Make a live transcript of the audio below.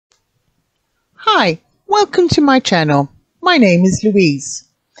Hi, welcome to my channel. My name is Louise.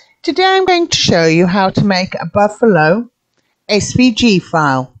 Today I'm going to show you how to make a buffalo SVG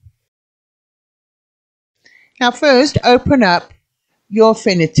file. Now first open up your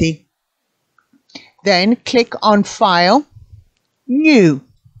Affinity. Then click on File, New.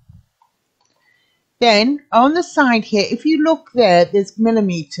 Then on the side here, if you look there, there's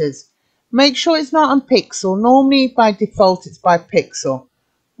millimeters. Make sure it's not on pixel. Normally by default it's by pixel.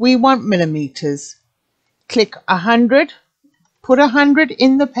 We want millimeters. Click 100. Put 100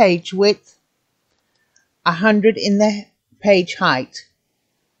 in the page width, 100 in the page height.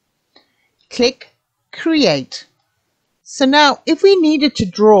 Click Create. So now if we needed to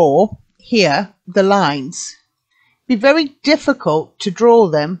draw here the lines, it'd be very difficult to draw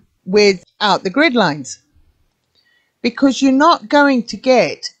them without the grid lines because you're not going to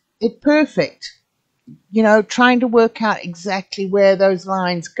get it perfect. You know, trying to work out exactly where those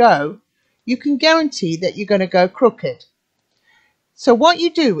lines go, you can guarantee that you're going to go crooked. So what you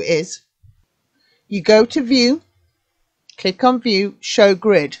do is you go to View, click on View, Show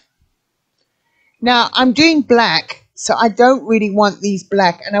Grid. Now I'm doing black, so I don't really want these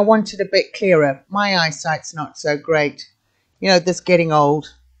black and I want it a bit clearer. My eyesight's not so great. You know, that's getting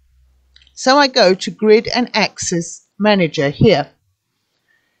old. So I go to Grid and Axis Manager here.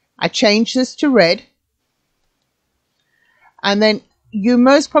 I change this to red. And then you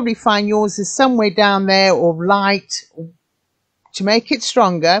most probably find yours is somewhere down there or light. To make it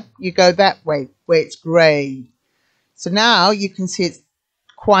stronger, you go that way, where it's grey. So now you can see it's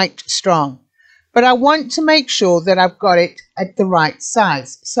quite strong. But I want to make sure that I've got it at the right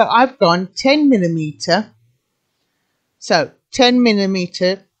size. So I've gone 10 millimeter. So 10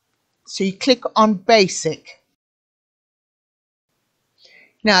 millimeter. So you click on Basic.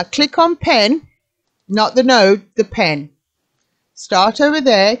 Now click on Pen, not the node, the pen. Start over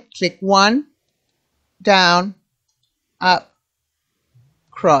there, click 1, down, up,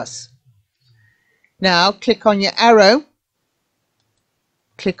 cross. Now click on your arrow,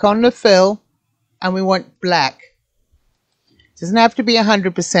 click on the fill, and we want black. It doesn't have to be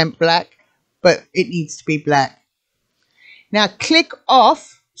 100% black, but it needs to be black. Now click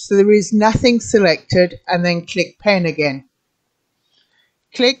off so there is nothing selected and then click pen again.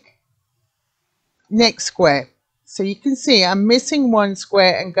 Click next square. So you can see I'm missing one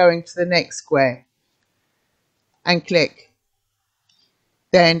square and going to the next square. And click.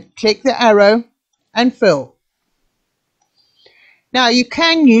 Then click the arrow and fill. Now you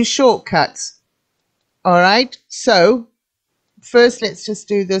can use shortcuts. Alright, so first let's just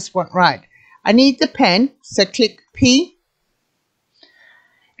do this one. Right, I need the pen, so click P.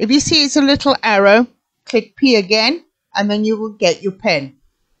 If you see it's a little arrow, click P again and then you will get your pen.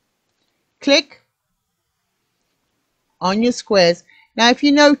 Click on your squares. Now if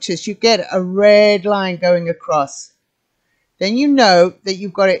you notice you get a red line going across. Then you know that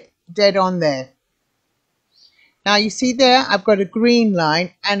you've got it dead on there. Now you see there, I've got a green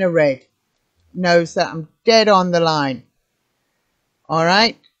line and a red. Knows that I'm dead on the line. All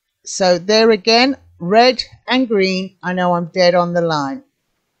right, so there again, red and green, I know I'm dead on the line.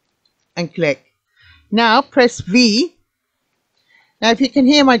 And click. Now press V. Now if you can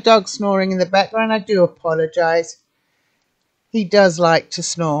hear my dog snoring in the background, I do apologize. He does like to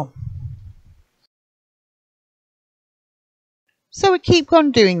snore. So we keep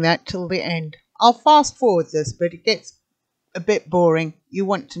on doing that till the end. I'll fast forward this, but it gets a bit boring. You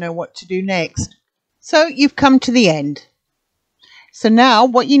want to know what to do next. So you've come to the end. So now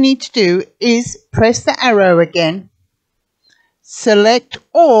what you need to do is press the arrow again. Select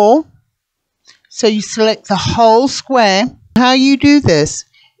all. So you select the whole square. How you do this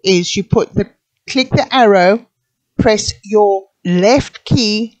is you click the arrow, press your left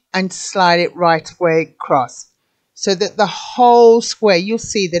key and slide it right way across. So that the whole square, you'll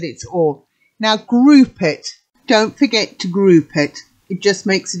see that it's all. Now group it. Don't forget to group it. It just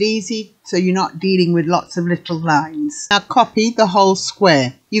makes it easy so you're not dealing with lots of little lines. Now copy the whole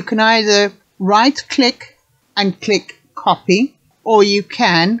square. You can either right click and click copy, or you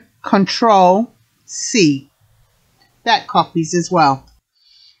can Control C. That copies as well.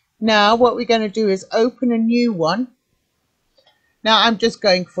 Now what we're going to do is open a new one. Now I'm just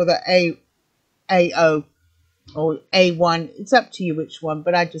going for the AO. Or A1, it's up to you which one,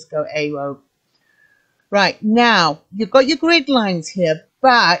 but I just go AO. Right, now you've got your grid lines here,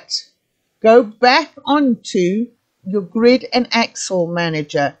 but go back onto your grid and axle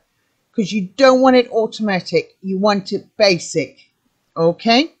manager because you don't want it automatic, you want it basic.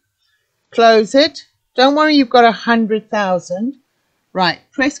 Okay, close it. Don't worry, you've got 100,000. Right,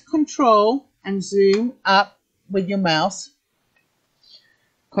 press Control and zoom up with your mouse.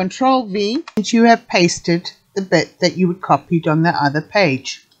 Control V, and you have pasted the bit that you had copied on the other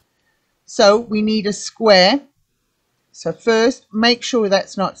page. So we need a square. So first, make sure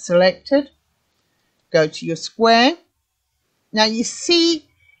that's not selected. Go to your square. Now do you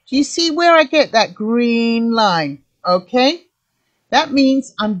see where I get that green line? Okay, that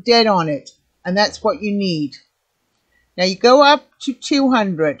means I'm dead on it, and that's what you need. Now you go up to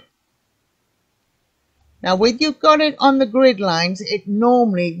 200. Now when you've got it on the grid lines, it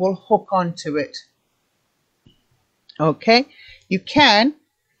normally will hook onto it. Okay, you can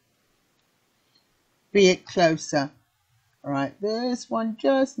be it closer. All right, this one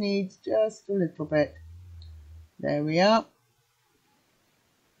just needs just a little bit. There we are.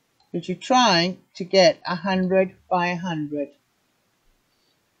 But you're trying to get 100 by 100.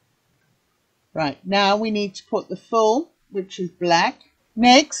 Right, now we need to put the full, which is black.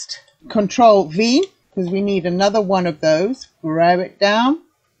 Next, Control V, because we need another one of those. Grab it down,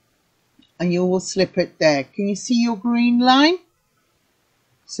 and you will slip it there. Can you see your green line?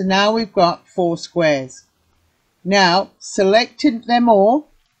 So now we've got 4 squares. Now, selected them all,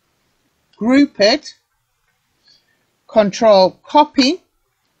 group it, Control Copy,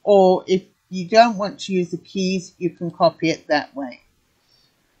 or if you don't want to use the keys, you can copy it that way.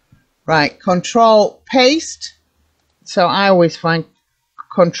 Right, Control Paste. So I always find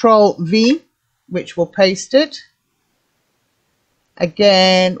Control V, which will paste it.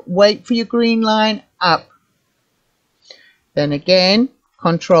 Again, wait for your green line up. Then again,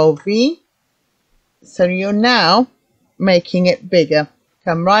 Control V. So you're now making it bigger.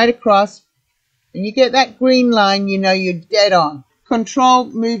 Come right across, and you get that green line, you know you're dead on. Control,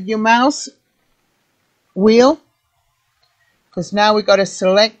 move your mouse wheel, because now we've got to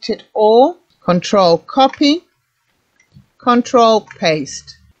select it all. Control Copy, Control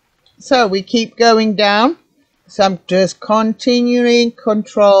Paste. So we keep going down. So I'm just continuing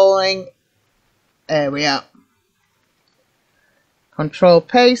controlling. There we are. Control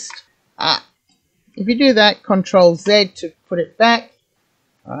Paste. If you do that, Control Z to put it back.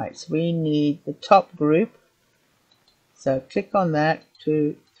 Alright, so we need the top group. So click on that,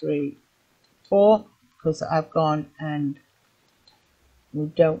 2, 3, 4, because I've gone and we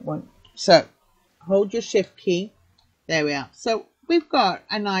don't want. So hold your shift key. There we are. So we've got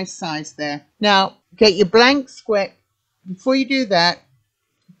a nice size there. Now get your blank square. Before you do that,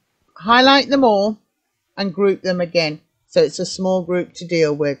 highlight them all and group them again. So it's a small group to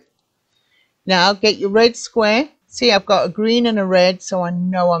deal with. Now get your red square. See, I've got a green and a red, so I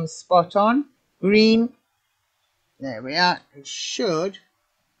know I'm spot on. Green. There we are. It should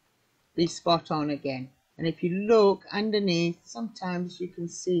be spot on again. And if you look underneath, sometimes you can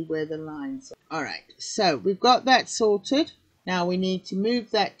see where the lines are. All right, so we've got that sorted. Now we need to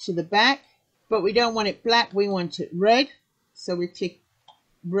move that to the back, but we don't want it black, we want it red. So we click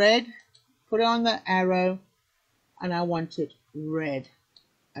red, put it on the arrow, and I want it red.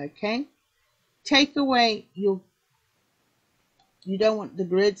 Okay, take away you don't want the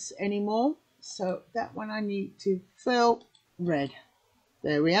grids anymore, so that one I need to fill red.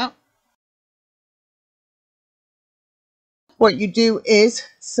 There we are. What you do is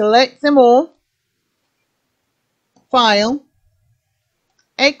select them all, file,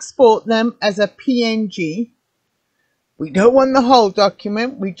 export them as a PNG. We don't want the whole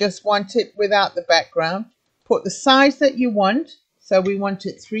document, we just want it without the background. Put the size that you want, so we want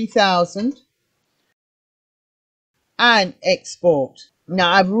it 3000, and export.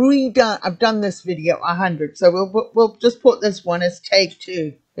 Now I've done this video 100, so we'll just put this one as take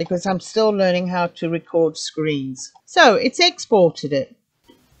 2 because I'm still learning how to record screens. So it's exported it.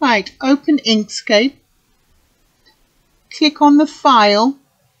 Right, open Inkscape, click on the file,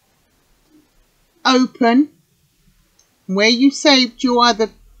 open, where you saved your other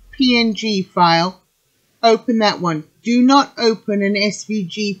PNG file, open that one. Do not open an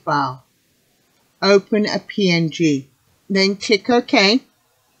SVG file, open a PNG. Then click OK.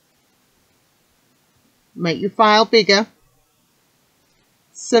 Make your file bigger.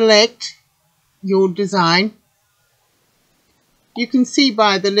 Select your design. You can see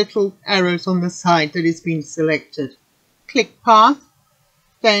by the little arrows on the side that it's been selected. Click Path.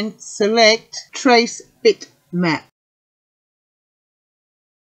 Then select Trace Bitmap.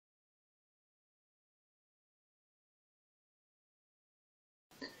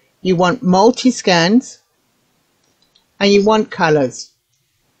 You want multi-scans. And you want colors.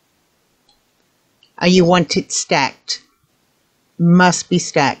 And you want it stacked. Must be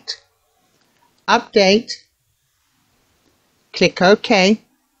stacked. Update. Click OK.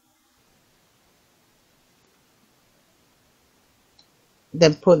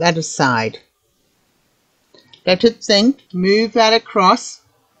 Then put that aside. Let it think. Move that across.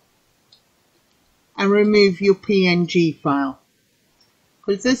 and remove your PNG file,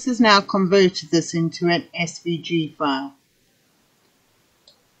 because this has now converted this into an SVG file.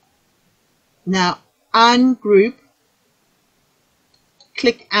 Now ungroup,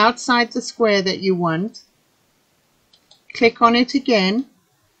 click outside the square that you want, click on it again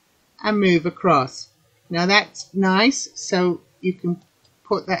and move across. Now that's nice, so you can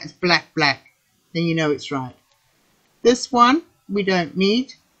put that as black, then you know it's right. This one we don't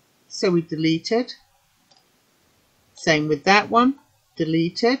need, so we delete it. Same with that one,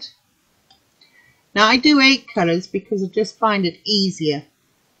 delete it. Now I do 8 colours because I just find it easier,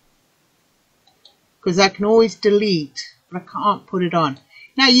 because I can always delete, but I can't put it on.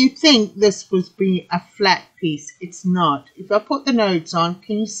 Now you think this would be a flat piece, it's not. If I put the nodes on,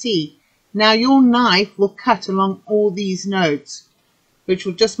 can you see? Now your knife will cut along all these nodes, which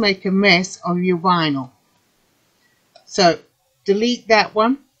will just make a mess of your vinyl. So delete that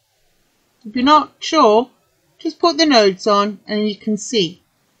one. If you're not sure, just put the nodes on and you can see.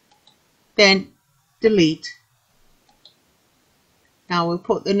 Then delete. Now we'll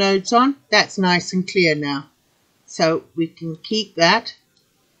put the nodes on. That's nice and clear now. So we can keep that.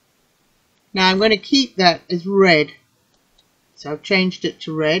 Now I'm going to keep that as red. So I've changed it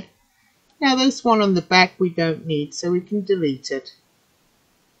to red. Now this one on the back we don't need, so we can delete it.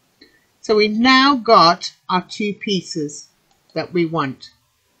 So we've now got our 2 pieces that we want.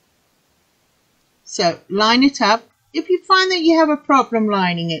 So line it up. If you find that you have a problem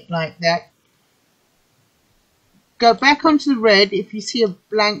lining it like that, go back onto the red if you see a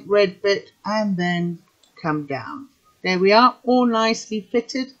blank red bit, and then come down. There we are, all nicely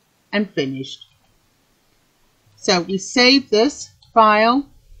fitted and finished. So we save this file,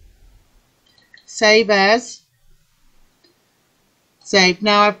 save as, save.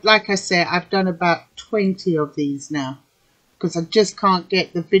 Now, like I said, I've done about 20 of these now because I just can't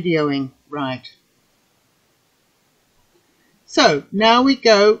get the videoing right. So now we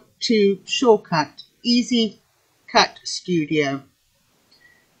go to Shortcut, Easy Cut Studio.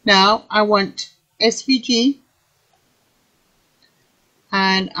 Now I want SVG,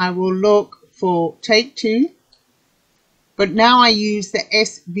 and I will look for Take 2, but now I use the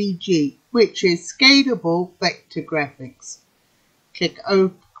SVG, which is Scalable Vector Graphics. Click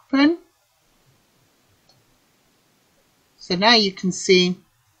Open. So now you can see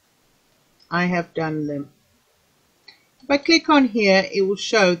I have done them. If I click on here, it will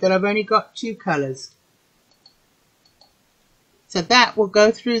show that I've only got 2 colors. So that will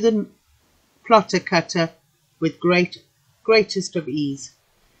go through the plotter cutter with greatest of ease.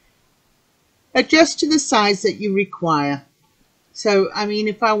 Adjust to the size that you require. So, I mean,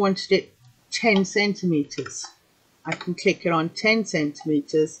 if I wanted it 10 centimeters, I can click it on 10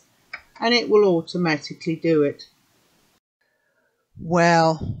 centimeters and it will automatically do it.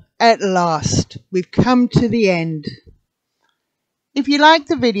 Well, at last, we've come to the end. If you like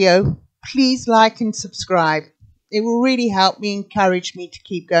the video, please like and subscribe. It will really help me, encourage me to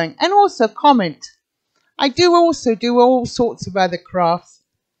keep going, and also comment. I do also do all sorts of other crafts.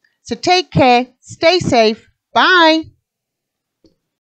 So take care, stay safe, bye.